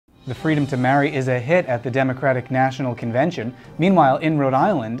The freedom to marry is a hit at the Democratic National Convention. Meanwhile, in Rhode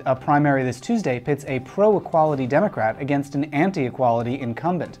Island, a primary this Tuesday pits a pro-equality Democrat against an anti-equality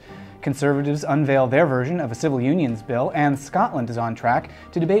incumbent. Conservatives unveil their version of a civil unions bill, and Scotland is on track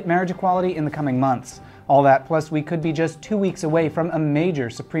to debate marriage equality in the coming months. All that plus we could be just 2 weeks away from a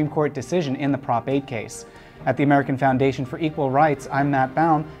major Supreme Court decision in the Prop 8 case. At the American Foundation for Equal Rights, I'm Matt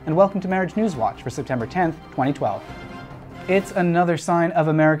Baum, and welcome to Marriage News Watch for September 10th, 2012. It's another sign of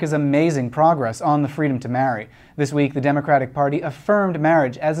America's amazing progress on the freedom to marry. This week, the Democratic Party affirmed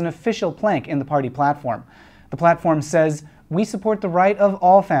marriage as an official plank in the party platform. The platform says, "We support the right of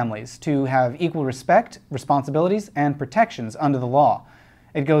all families to have equal respect, responsibilities, and protections under the law."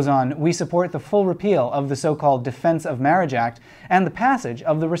 It goes on, "We support the full repeal of the so-called Defense of Marriage Act and the passage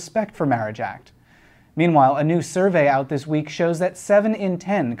of the Respect for Marriage Act." Meanwhile, a new survey out this week shows that 7 in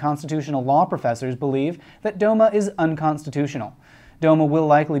 10 constitutional law professors believe that DOMA is unconstitutional. DOMA will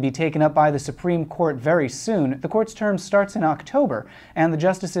likely be taken up by the Supreme Court very soon. The court's term starts in October, and the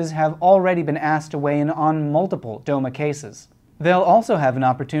justices have already been asked to weigh in on multiple DOMA cases. They'll also have an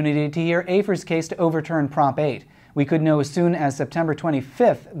opportunity to hear AFER's case to overturn Prop 8. We could know as soon as September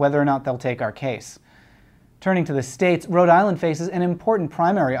 25th whether or not they'll take our case. Turning to the states, Rhode Island faces an important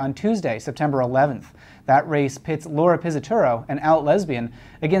primary on Tuesday, September 11th. That race pits Laura Pizzaturo, an out lesbian,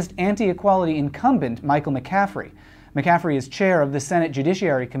 against anti-equality incumbent Michael McCaffrey. McCaffrey is chair of the Senate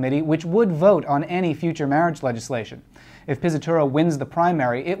Judiciary Committee, which would vote on any future marriage legislation. If Pizzaturo wins the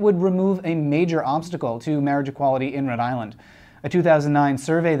primary, it would remove a major obstacle to marriage equality in Rhode Island. A 2009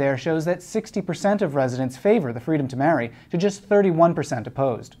 survey there shows that 60% of residents favor the freedom to marry, to just 31%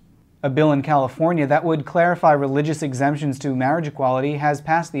 opposed. A bill in California that would clarify religious exemptions to marriage equality has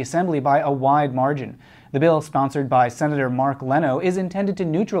passed the Assembly by a wide margin. The bill, sponsored by Senator Mark Leno, is intended to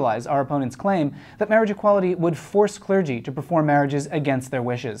neutralize our opponent's claim that marriage equality would force clergy to perform marriages against their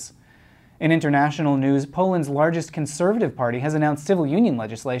wishes. In international news, Poland's largest conservative party has announced civil union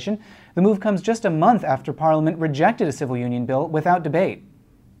legislation. The move comes just a month after Parliament rejected a civil union bill without debate.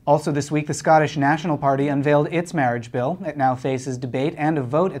 Also this week, the Scottish National Party unveiled its marriage bill. It now faces debate and a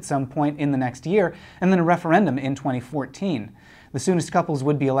vote at some point in the next year, and then a referendum in 2014. The soonest couples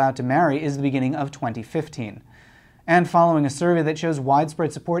would be allowed to marry is the beginning of 2015. And following a survey that shows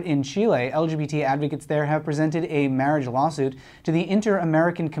widespread support in Chile, LGBT advocates there have presented a marriage lawsuit to the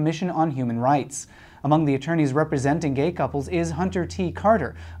Inter-American Commission on Human Rights. Among the attorneys representing gay couples is Hunter T.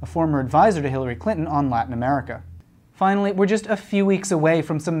 Carter, a former advisor to Hillary Clinton on Latin America. Finally, we're just a few weeks away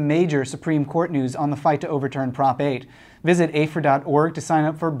from some major Supreme Court news on the fight to overturn Prop 8. Visit afer.org to sign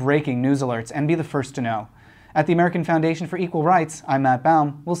up for breaking news alerts and be the first to know. At the American Foundation for Equal Rights, I'm Matt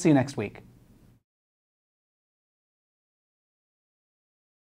Baum. We'll see you next week.